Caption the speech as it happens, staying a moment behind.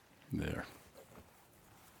There.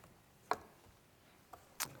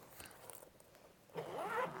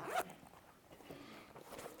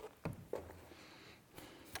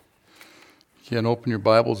 You can open your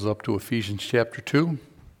Bibles up to Ephesians chapter 2.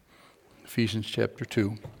 Ephesians chapter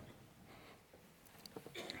 2.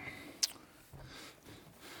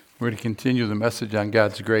 We're going to continue the message on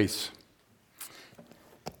God's grace.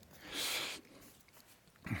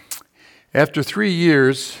 After 3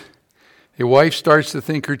 years, a wife starts to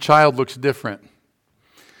think her child looks different.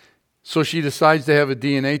 So she decides to have a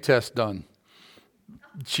DNA test done.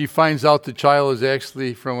 She finds out the child is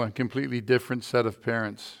actually from a completely different set of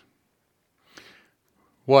parents.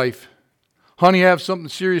 Wife, honey, I have something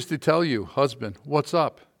serious to tell you. Husband, what's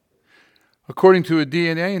up? According to a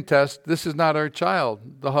DNA test, this is not our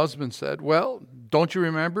child. The husband said, well, don't you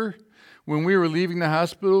remember? When we were leaving the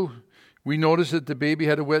hospital, we noticed that the baby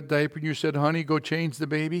had a wet diaper, and you said, honey, go change the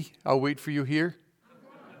baby. I'll wait for you here.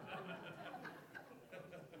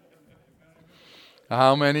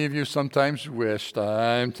 How many of you sometimes wished?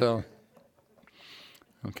 I'm telling.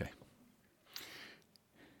 Okay.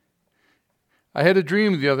 I had a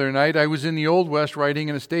dream the other night. I was in the Old West riding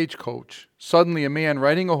in a stagecoach. Suddenly, a man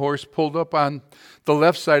riding a horse pulled up on the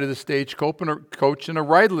left side of the stagecoach, and a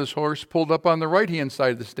riderless horse pulled up on the right-hand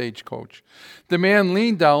side of the stagecoach. The man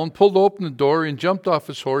leaned down, pulled open the door, and jumped off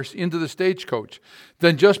his horse into the stagecoach.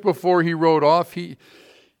 Then, just before he rode off, he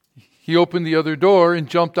opened the other door and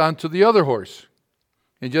jumped onto the other horse.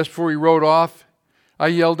 And just before he rode off, I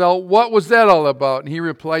yelled out, what was that all about? And he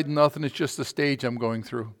replied, nothing, it's just the stage I'm going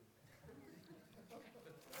through.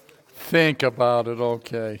 Think about it,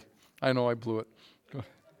 okay. I know I blew it.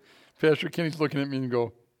 Pastor Kenny's looking at me and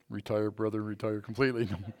go, retire, brother, retire completely.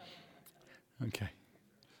 Okay.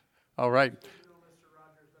 All right.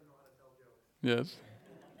 Yes.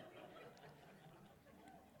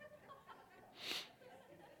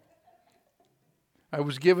 I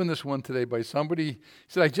was given this one today by somebody. He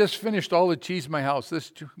said, I just finished all the cheese in my house.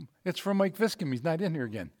 It's from Mike Viscom. He's not in here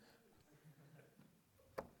again.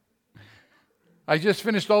 I just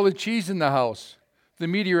finished all the cheese in the house. The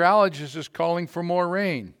meteorologist is calling for more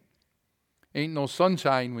rain. Ain't no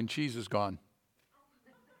sunshine when cheese is gone.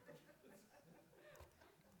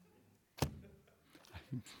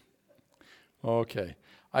 Okay.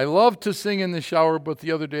 I love to sing in the shower, but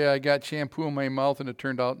the other day I got shampoo in my mouth and it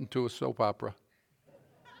turned out into a soap opera.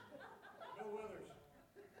 No Withers.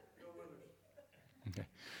 No Withers. Okay.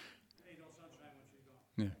 Ain't no sunshine when she's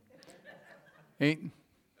gone. Yeah. Ain't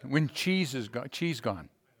when cheese is gone. Cheese gone.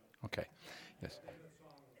 Okay. Yes.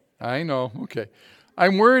 I know. Okay.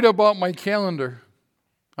 I'm worried about my calendar.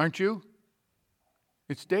 Aren't you?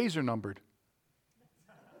 Its days are numbered.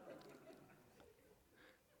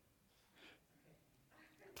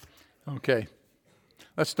 Okay.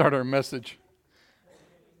 Let's start our message.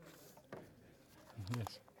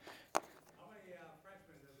 Yes. How many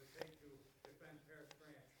Frenchmen does it take to defend Paris,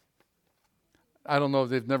 France? I don't know.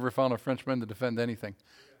 They've never found a Frenchman to defend anything.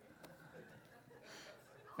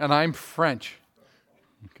 And I'm French.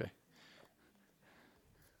 Okay.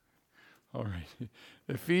 All right.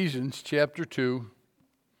 Ephesians chapter 2.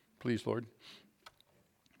 Please, Lord.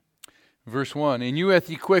 Verse 1. And you hath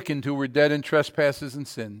he quickened who were dead in trespasses and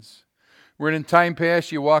sins, wherein in time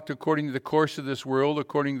past you walked according to the course of this world,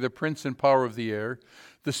 according to the prince and power of the air,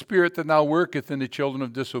 the spirit that now worketh in the children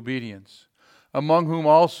of disobedience, among whom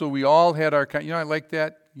also we all had our... I like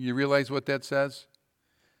that. You realize what that says?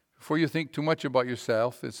 Before you think too much about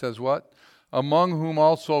yourself, it says what? Among whom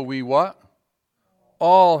also we what?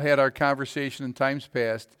 All had our conversation in times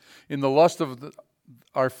past, in the lust of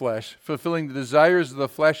our flesh, fulfilling the desires of the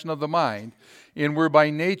flesh and of the mind, and were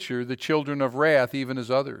by nature the children of wrath, even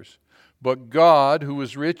as others. But God, who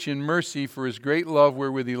is rich in mercy for his great love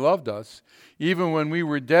wherewith he loved us, even when we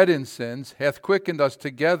were dead in sins, hath quickened us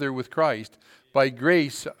together with Christ. By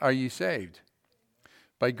grace are ye saved.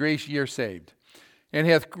 By grace ye are saved. And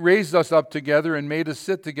hath raised us up together and made us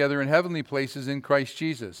sit together in heavenly places in Christ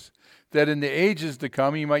Jesus, that in the ages to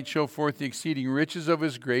come he might show forth the exceeding riches of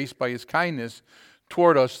his grace by his kindness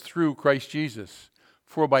toward us through Christ Jesus.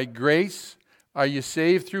 For by grace are ye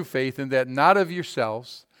saved through faith, and that not of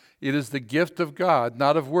yourselves, it is the gift of God,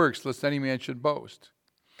 not of works, lest any man should boast.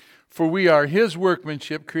 For we are his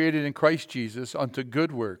workmanship, created in Christ Jesus, unto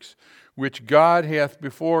good works, which God hath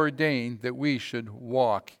before ordained that we should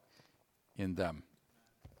walk in them.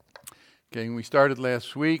 Okay, we started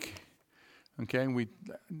last week. Okay, we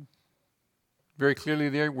very clearly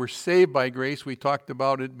there, we're saved by grace. We talked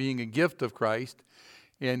about it being a gift of Christ.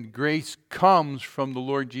 And grace comes from the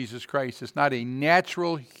Lord Jesus Christ. It's not a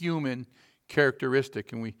natural human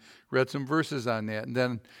characteristic. And we read some verses on that. And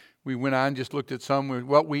then We went on, just looked at some,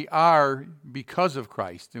 what we are because of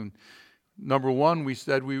Christ. And number one, we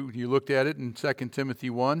said, you looked at it in 2 Timothy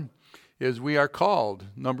 1, is we are called.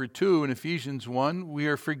 Number 2, in Ephesians 1, we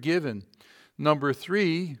are forgiven. Number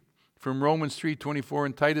 3, from Romans 3:24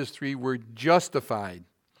 and Titus 3, we're justified.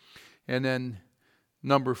 And then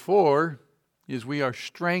number 4 is we are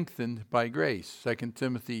strengthened by grace. 2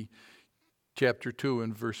 Timothy chapter 2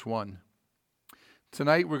 and verse 1.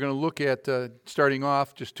 Tonight we're going to look at, starting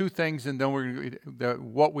off, just 2 things, and then we're going to,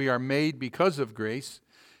 what we are made because of grace,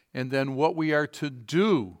 and then what we are to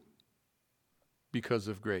do because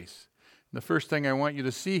of grace. And the first thing I want you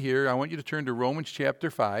to see here, I want you to turn to Romans chapter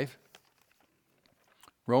 5.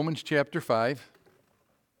 Romans chapter 5.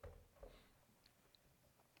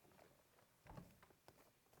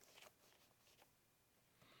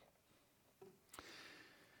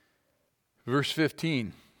 Verse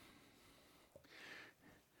 15.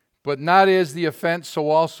 But not as the offense, so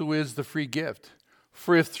also is the free gift.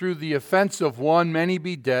 For if through the offense of one many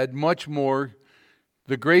be dead, much more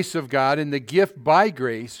the grace of God and the gift by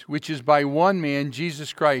grace, which is by one man,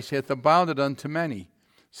 Jesus Christ, hath abounded unto many.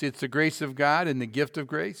 See, it's the grace of God and the gift of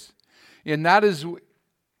grace. And not as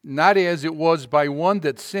it was by one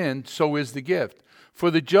that sinned, so is the gift.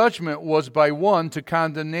 For the judgment was by one to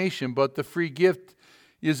condemnation, but the free gift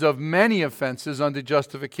is of many offenses unto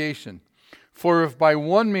justification. For if by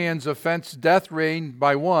one man's offense death reigned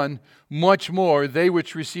by one, much more they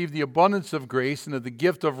which receive the abundance of grace and of the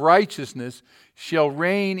gift of righteousness shall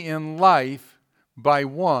reign in life by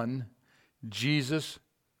one, Jesus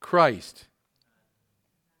Christ.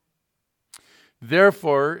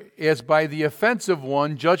 Therefore, as by the offense of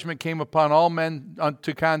one judgment came upon all men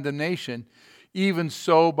unto condemnation, even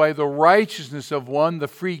so by the righteousness of one the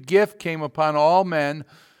free gift came upon all men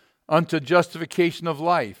unto justification of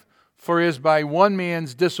life. For as by one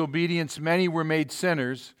man's disobedience many were made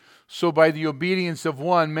sinners, so by the obedience of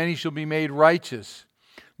one many shall be made righteous.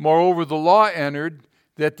 Moreover, the law entered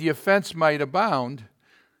that the offense might abound,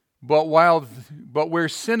 but where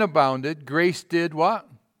sin abounded, grace did what?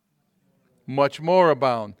 Much more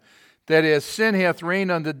abound. That as sin hath reigned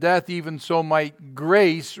unto death, even so might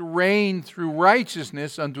grace reign through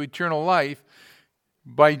righteousness unto eternal life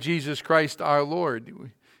by Jesus Christ our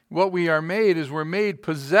Lord. What we are made is we're made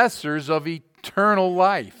possessors of eternal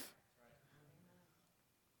life.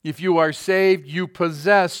 If you are saved, you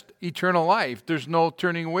possess eternal life. There's no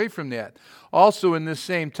turning away from that. Also in this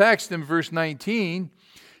same text, in verse 19,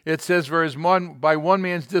 it says, "Whereas by one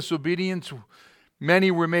man's disobedience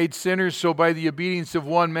many were made sinners, so by the obedience of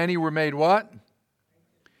one many were made" what?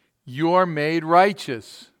 You are made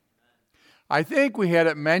righteous. I think we had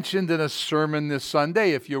it mentioned in a sermon this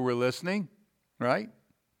Sunday, if you were listening, right?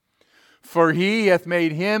 For he hath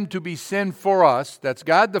made him to be sin for us. That's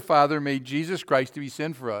God the Father made Jesus Christ to be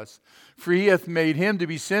sin for us. For he hath made him to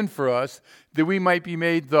be sin for us, that we might be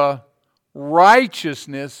made the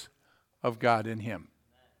righteousness of God in him.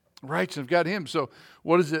 Righteousness of God in him. So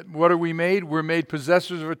what is it? What are we made? We're made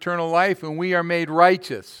possessors of eternal life, and we are made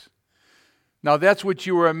righteous. Now that's what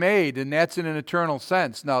you are made, and that's in an eternal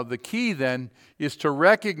sense. Now the key then is to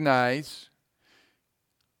recognize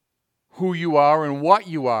who you are and what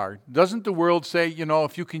you are. Doesn't the world say,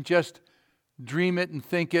 if you can just dream it and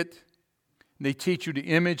think it, they teach you to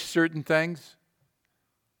image certain things?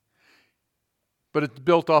 But it's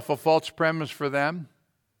built off a false premise for them.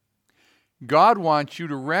 God wants you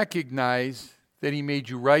to recognize that he made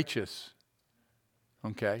you righteous.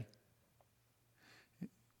 Okay?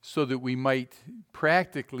 So that we might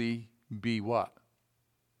practically be what?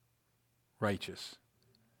 Righteous.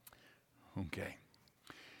 Okay.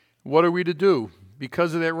 What are we to do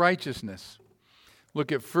because of that righteousness?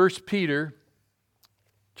 Look at 1 Peter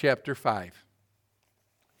chapter 5.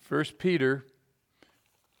 1 Peter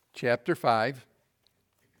chapter 5.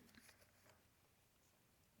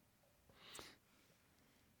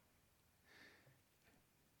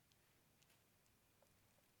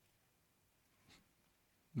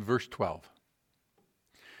 Verse 12.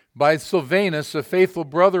 By Silvanus, a faithful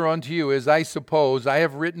brother unto you, as I suppose, I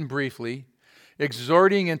have written briefly,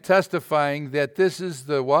 exhorting and testifying that this is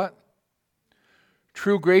the what?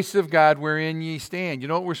 True grace of God wherein ye stand. You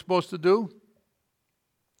know what we're supposed to do?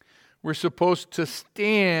 We're supposed to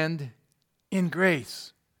stand in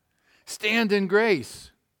grace. Stand in grace.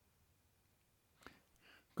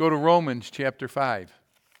 Go to Romans chapter 5.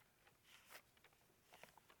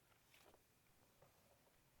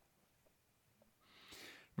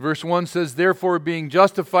 Verse 1 says, "Therefore, being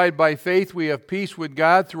justified by faith, we have peace with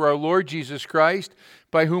God through our Lord Jesus Christ,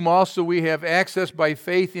 by whom also we have access by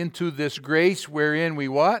faith into this grace wherein we"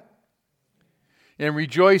 what? and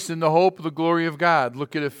rejoice in the hope of the glory of God.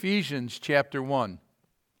 Look at Ephesians chapter 1.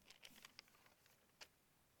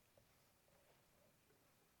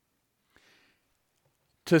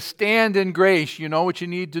 To stand in grace, you know what you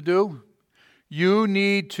need to do? You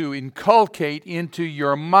need to inculcate into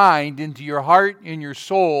your mind, into your heart, in your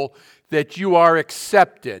soul, that you are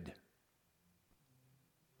accepted.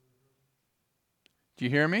 Do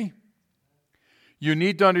you hear me? You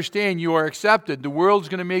need to understand you are accepted. The world's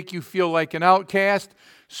going to make you feel like an outcast.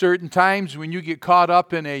 Certain times when you get caught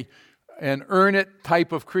up in an earn-it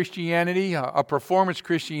type of Christianity, a performance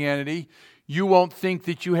Christianity, you won't think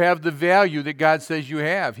that you have the value that God says you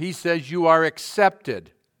have. He says you are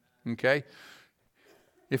accepted. Okay?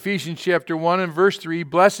 Ephesians chapter 1 and verse 3,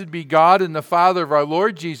 Blessed be God and the Father of our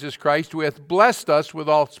Lord Jesus Christ, who hath blessed us with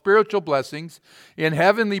all spiritual blessings in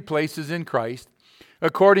heavenly places in Christ,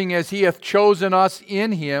 according as He hath chosen us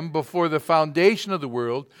in Him before the foundation of the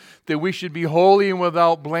world, that we should be holy and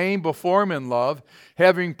without blame before Him in love,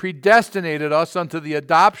 having predestinated us unto the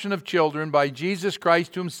adoption of children by Jesus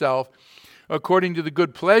Christ to Himself, according to the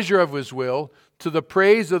good pleasure of His will, to the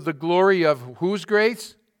praise of the glory of whose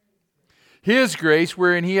grace? His grace,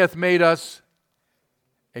 wherein He hath made us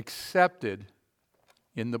accepted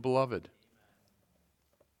in the Beloved.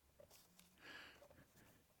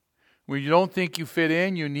 When you don't think you fit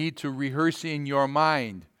in, you need to rehearse in your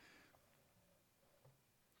mind.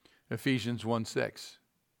 Ephesians 1:6.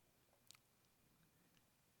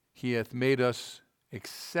 He hath made us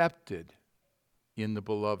accepted in the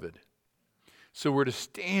Beloved. So we're to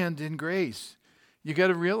stand in grace. You got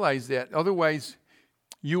to realize that. Otherwise,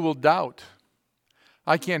 you will doubt.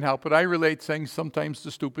 I can't help it. I relate things sometimes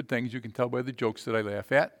to stupid things. You can tell by the jokes that I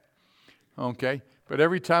laugh at. Okay? But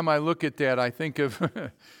every time I look at that, I think of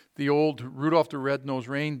the old Rudolph the Red-Nosed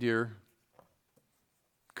Reindeer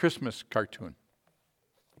Christmas cartoon.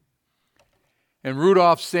 And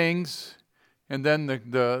Rudolph sings, and then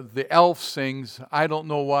the elf sings, I don't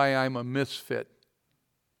know why I'm a misfit.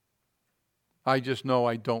 I just know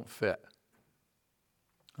I don't fit.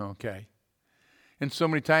 Okay? And so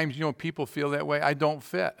many times, people feel that way. I don't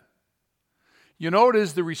fit. You know what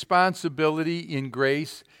is the responsibility in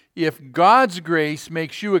grace? If God's grace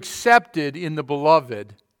makes you accepted in the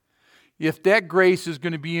Beloved, if that grace is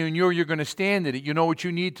going to be in you, you're going to stand in it. You know what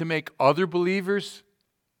you need to make other believers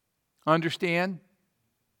understand?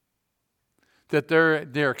 That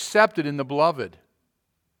they're accepted in the Beloved.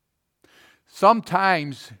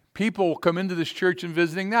 Sometimes people will come into this church and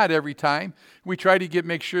visiting, not every time. We try to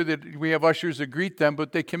make sure that we have ushers that greet them,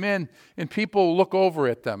 but they come in and people look over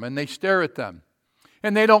at them and they stare at them.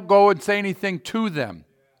 And they don't go and say anything to them.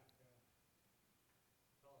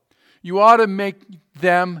 You ought to make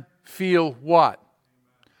them feel what?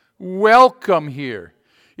 Welcome here.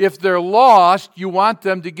 If they're lost, you want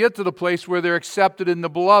them to get to the place where they're accepted in the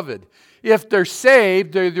Beloved. If they're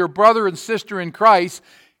saved, they're your brother and sister in Christ,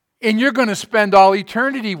 and you're going to spend all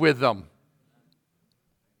eternity with them.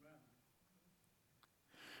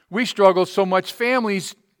 We struggle so much.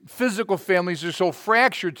 Physical families are so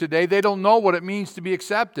fractured today, they don't know what it means to be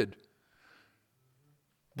accepted.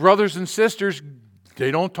 Brothers and sisters,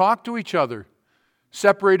 they don't talk to each other.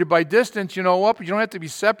 Separated by distance, you know what? But you don't have to be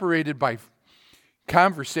separated by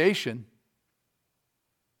conversation.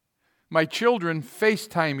 My children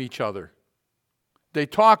FaceTime each other. They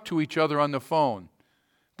talk to each other on the phone.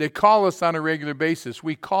 They call us on a regular basis.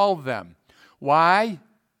 We call them. Why?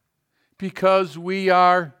 Because we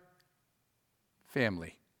are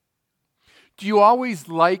family. Do you always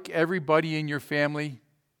like everybody in your family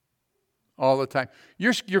all the time?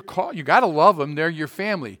 You got to love them. They're your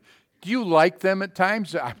family. Do you like them at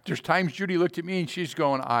times? There's times Judy looked at me and she's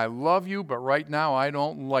going, I love you, but right now I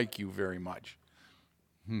don't like you very much.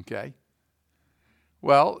 Okay?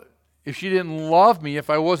 Well, if she didn't love me, if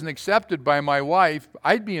I wasn't accepted by my wife,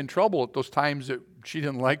 I'd be in trouble at those times that she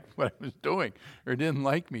didn't like what I was doing or didn't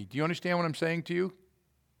like me. Do you understand what I'm saying to you?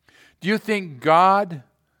 Do you think God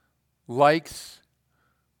likes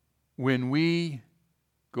when we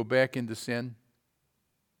go back into sin?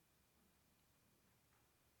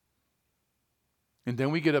 And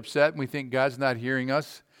then we get upset and we think God's not hearing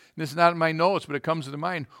us. And this is not in my notes, but it comes to the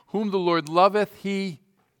mind. Whom the Lord loveth, He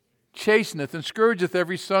chasteneth and scourgeth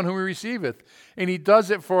every son whom He receiveth. And He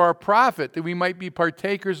does it for our profit, that we might be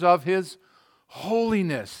partakers of His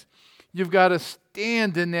holiness. You've got to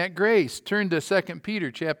stand in that grace. Turn to 2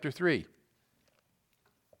 Peter chapter 3.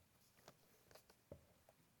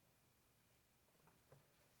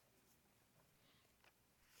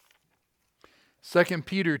 2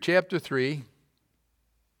 Peter chapter 3.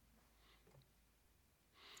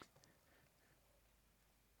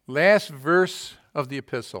 Last verse of the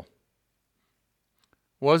epistle.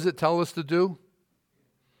 What does it tell us to do?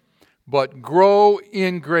 But grow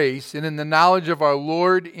in grace and in the knowledge of our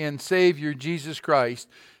Lord and Savior, Jesus Christ.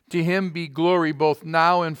 To him be glory both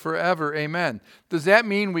now and forever. Amen. Does that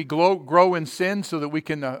mean we grow in sin so that we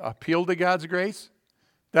can appeal to God's grace?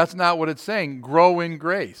 That's not what it's saying. Grow in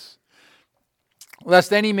grace.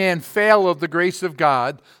 Lest any man fail of the grace of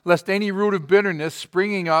God, lest any root of bitterness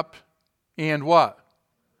springing up and what?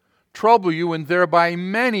 Trouble you, and thereby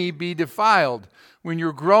many be defiled. When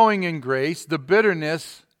you're growing in grace, the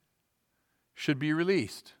bitterness should be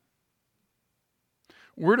released.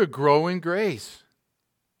 We're to grow in grace.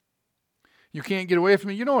 You can't get away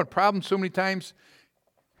from it. You know what problem so many times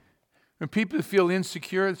when people feel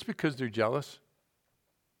insecure, it's because they're jealous.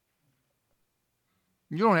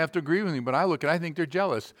 You don't have to agree with me, but I think they're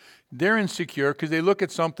jealous. They're insecure because they look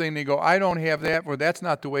at something and they go, I don't have that, or that's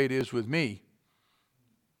not the way it is with me.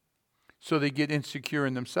 So they get insecure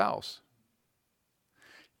in themselves.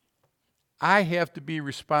 I have to be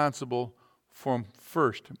responsible for,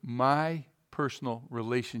 first, my personal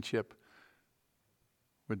relationship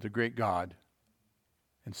with the great God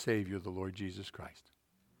and Savior, the Lord Jesus Christ.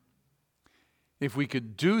 If we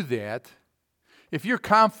could do that, if you're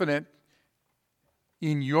confident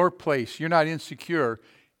in your place, you're not insecure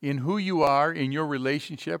in who you are, in your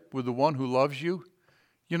relationship with the one who loves you,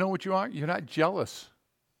 you know what you are? You're not jealous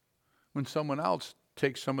when someone else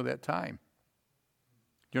takes some of that time.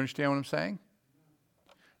 Do you understand what I'm saying?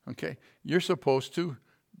 Okay. You're supposed to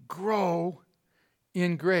grow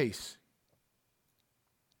in grace.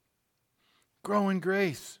 Grow in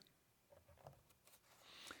grace.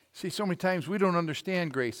 See, so many times we don't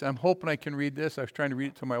understand grace. I'm hoping I can read this. I was trying to read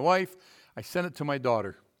it to my wife. I sent it to my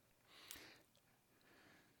daughter.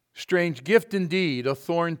 Strange gift indeed, a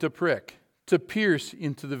thorn to prick, to pierce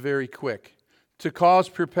into the very quick, to cause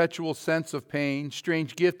perpetual sense of pain.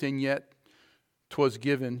 Strange gift, and yet 'twas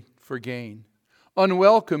given for gain.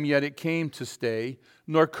 Unwelcome, yet it came to stay,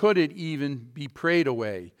 nor could it even be prayed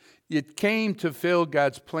away. It came to fill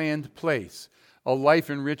God's planned place, a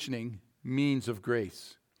life-enriching means of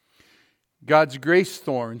grace. God's grace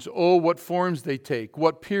thorns, oh, what forms they take,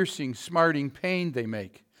 what piercing, smarting pain they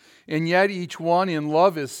make. And yet each one in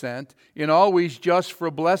love is sent, and always just for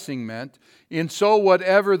blessing meant. And so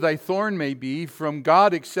whatever thy thorn may be, from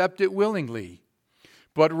God accept it willingly.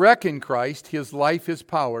 But reckon Christ, his life, his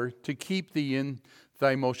power, to keep thee in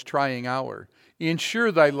thy most trying hour.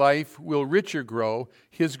 Ensure thy life will richer grow,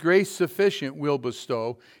 his grace sufficient will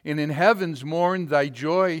bestow, and in heaven's morn thy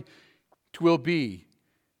joy 'twill be,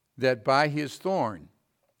 that by his thorn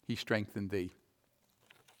he strengthened thee.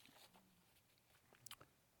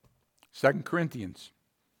 2 Corinthians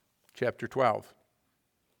chapter 12.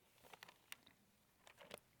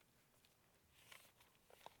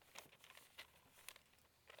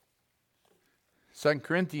 Second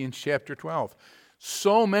Corinthians chapter 12.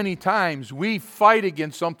 So many times we fight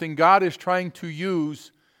against something God is trying to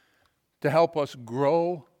use to help us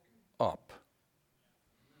grow up.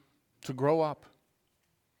 To grow up.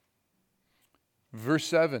 Verse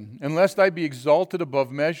 7, unless I be exalted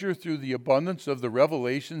above measure through the abundance of the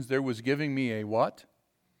revelations, there was giving me a what?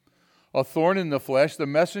 A thorn in the flesh, the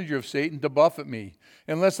messenger of Satan to buffet me,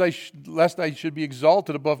 lest I should be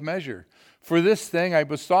exalted above measure. For this thing I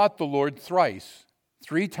besought the Lord thrice,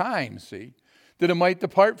 3 times, that it might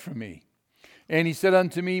depart from me. And he said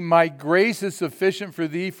unto me, my grace is sufficient for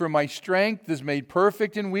thee, for my strength is made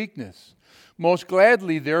perfect in weakness. Most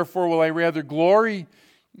gladly, therefore, will I rather glory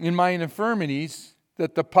in mine infirmities,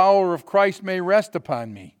 that the power of Christ may rest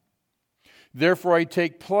upon me. Therefore I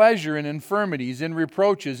take pleasure in infirmities, in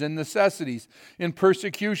reproaches, in necessities, in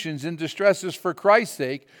persecutions, in distresses for Christ's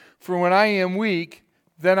sake. For when I am weak,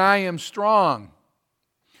 then I am strong.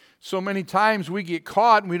 So many times we get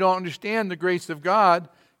caught and we don't understand the grace of God.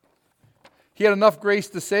 He had enough grace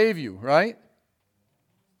to save you, right?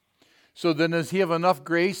 So then does he have enough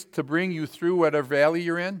grace to bring you through whatever valley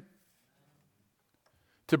you're in?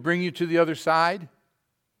 To bring you to the other side?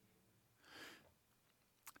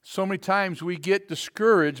 So many times we get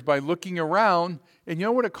discouraged by looking around, and you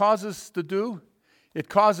know what it causes us to do? It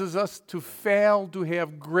causes us to fail to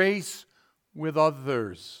have grace with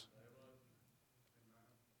others.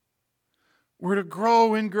 We're to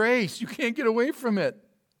grow in grace. You can't get away from it.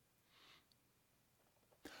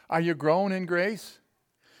 Are you growing in grace?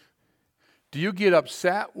 Do you get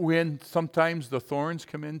upset when sometimes the thorns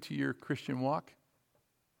come into your Christian walk?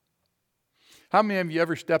 How many of you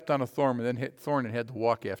ever stepped on a thorn and then hit thorn and had to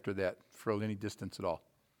walk after that for any distance at all?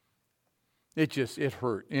 It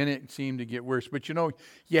hurt, and it seemed to get worse. But you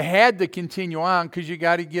had to continue on because you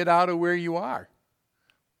got to get out of where you are.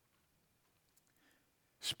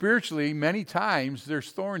 Spiritually, many times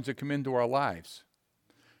there's thorns that come into our lives.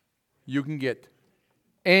 You can get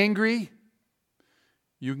angry,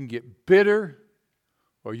 you can get bitter,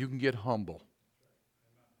 or you can get humble.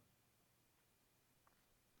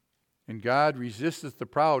 And God resisteth the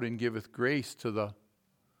proud and giveth grace to the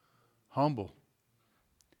humble.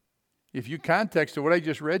 If you context to what I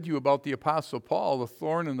just read you about the Apostle Paul, the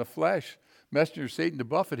thorn in the flesh, messenger of Satan to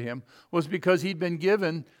buffet him, was because he'd been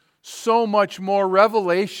given so much more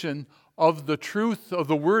revelation of the truth of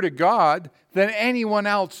the Word of God than anyone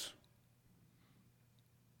else.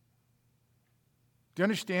 Do you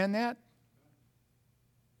understand that?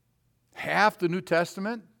 Half the New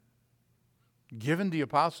Testament given the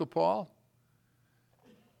Apostle Paul,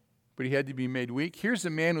 but he had to be made weak. Here's a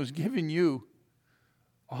man who's given you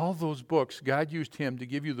all those books. God used him to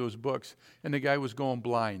give you those books, and the guy was going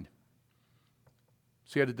blind.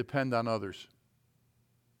 So he had to depend on others.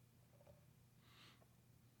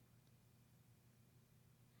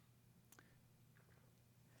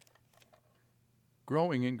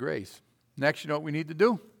 Growing in grace. Next, you know what we need to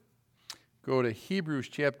do? Go to Hebrews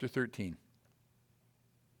chapter 13.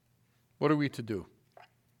 What are we to do?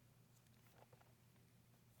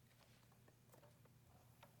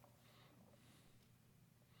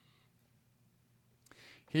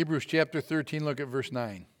 Hebrews chapter 13, look at verse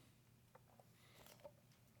 9.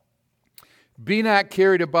 Be not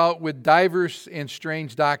carried about with divers and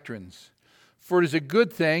strange doctrines, for it is a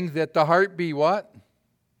good thing that the heart be what?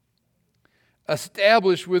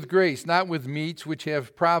 Established with grace, not with meats which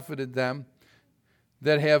have profited them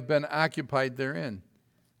that have been occupied therein.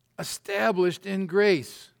 Established in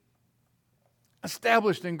grace.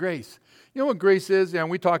 Established in grace. You know what grace is? And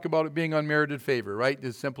we talk about it being unmerited favor, right?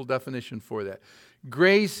 There's a simple definition for that.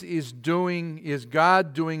 Grace is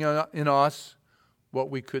God doing in us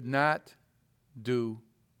what we could not do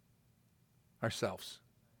ourselves.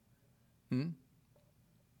 You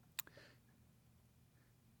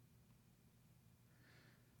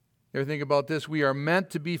ever think about this? We are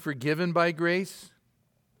meant to be forgiven by grace.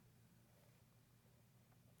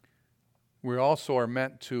 We also are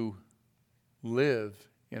meant to live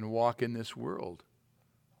and walk in this world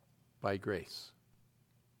by grace.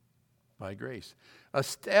 By grace.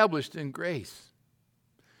 Established in grace.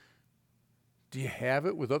 Do you have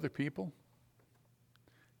it with other people?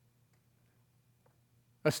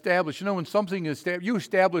 Established. You know, when something is you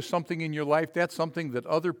establish something in your life, that's something that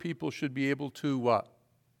other people should be able to what?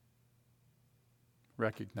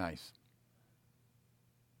 Recognize.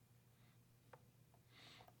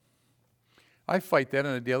 I fight that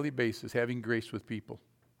on a daily basis, having grace with people.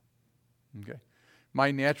 Okay? My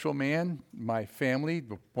natural man, my family,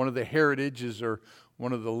 one of the heritages or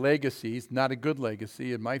one of the legacies, not a good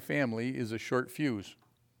legacy in my family, is a short fuse.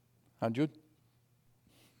 Huh, Jude?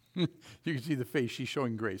 You can see the face. She's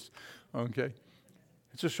showing grace. Okay?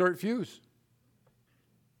 It's a short fuse.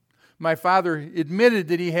 My father admitted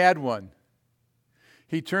that he had one.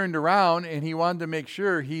 He turned around and he wanted to make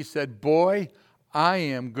sure. He said, boy, I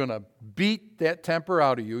am going to beat that temper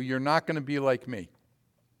out of you. You're not going to be like me.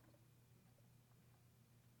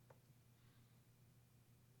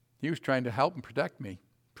 He was trying to help and protect me,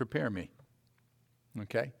 prepare me.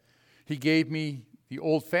 Okay? He gave me the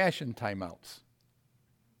old-fashioned timeouts.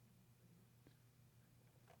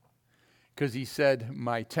 Because he said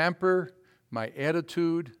my temper, my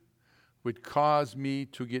attitude would cause me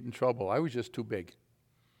to get in trouble. I was just too big.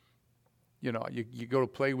 You know, you go to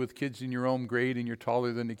play with kids in your own grade and you're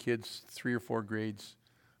taller than the kids 3 or 4 grades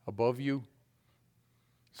above you.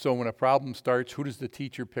 So when a problem starts, who does the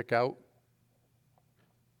teacher pick out?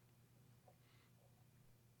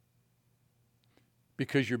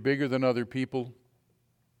 Because you're bigger than other people,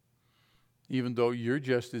 even though you're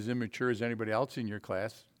just as immature as anybody else in your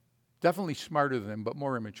class. Definitely smarter than them, but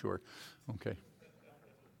more immature. Okay.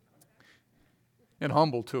 And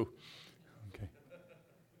humble too. Okay.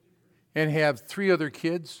 And have 3 other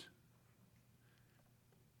kids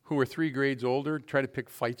who are 3 grades older try to pick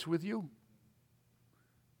fights with you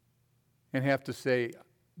and have to say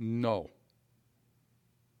no.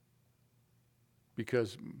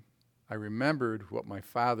 Because I remembered what my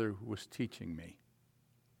father was teaching me.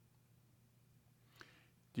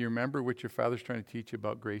 Do you remember what your father's trying to teach you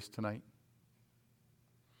about grace tonight?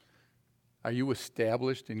 Are you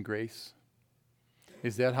established in grace?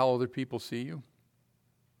 Is that how other people see you?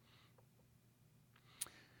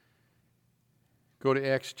 Go to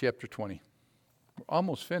Acts chapter 20. We're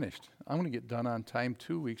almost finished. I'm going to get done on time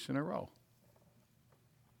 2 weeks in a row.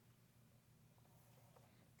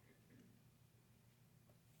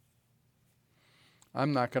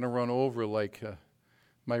 I'm not going to run over like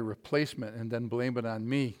my replacement and then blame it on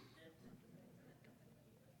me.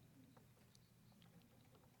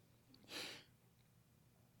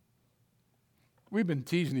 We've been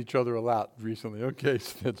teasing each other a lot recently. Okay,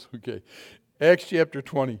 so that's okay. Acts chapter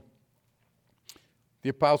 20. The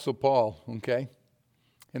Apostle Paul, okay?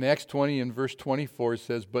 In Acts 20 and verse 24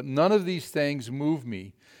 says, "But none of these things move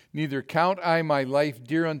me, neither count I my life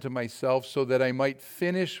dear unto myself, so that I might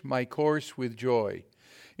finish my course with joy,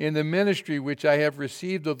 in the ministry which I have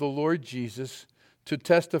received of the Lord Jesus, to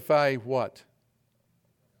testify" what?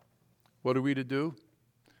 What are we to do?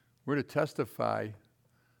 We're to testify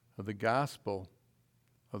of the gospel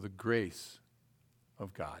of the grace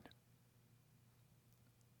of God.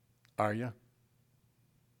 Are you?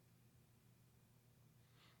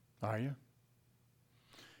 Are you?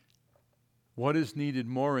 What is needed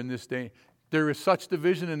more in this day? There is such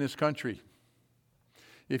division in this country.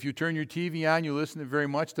 If you turn your TV on, you listen to it very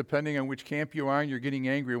much, depending on which camp you are, and you're getting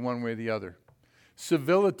angry one way or the other.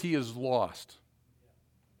 Civility is lost.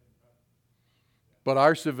 But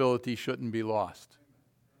our civility shouldn't be lost.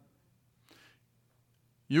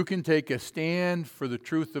 You can take a stand for the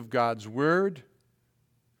truth of God's word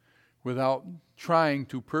without trying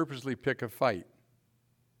to purposely pick a fight.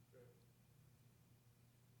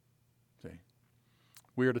 See?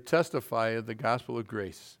 We are to testify of the gospel of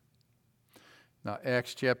grace. Now,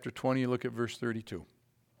 Acts chapter 20, look at verse 32.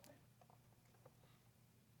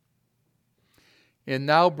 "And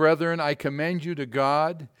now, brethren, I commend you to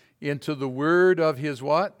God and to the word of his"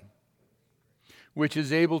 what? "Which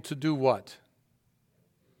is able to do" what?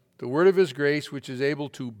 "The word of his grace, which is able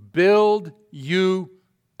to build you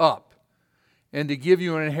up and to give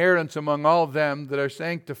you an inheritance among all them that are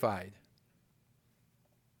sanctified."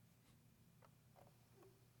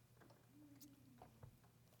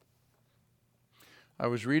 I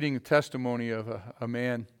was reading a testimony of a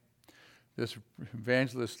man. This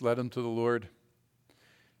evangelist led him to the Lord.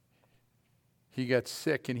 He got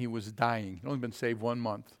sick and he was dying. He'd only been saved 1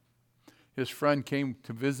 month. His friend came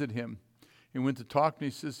to visit him and went to talk to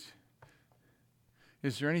him. He says,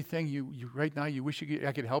 "Is there anything you right now you wish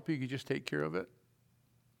I could help you? You could just take care of it?"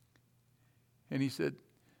 And he said,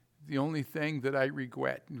 "The only thing that I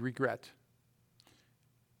regret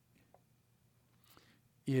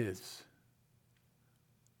is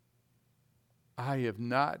I have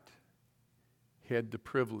not had the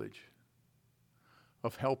privilege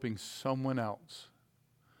of helping someone else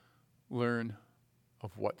learn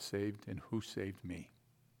of what saved and who saved me."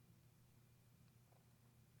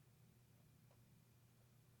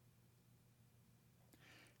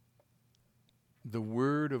 The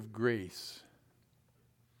word of grace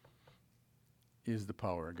is the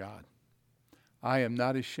power of God. "I am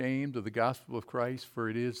not ashamed of the gospel of Christ, for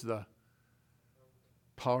it is the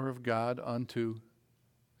power of God unto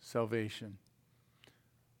salvation."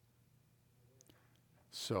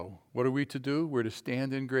 So, what are we to do? We're to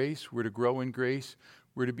stand in grace. We're to grow in grace.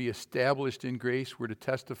 We're to be established in grace. We're to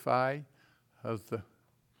testify of the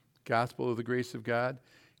gospel of the grace of God.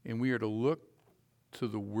 And we are to look to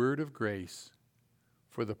the word of grace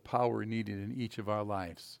for the power needed in each of our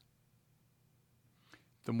lives.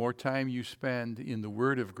 The more time you spend in the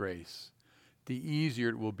word of grace, the easier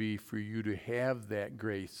it will be for you to have that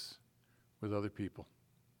grace with other people.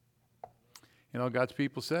 And all God's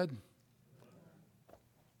people said,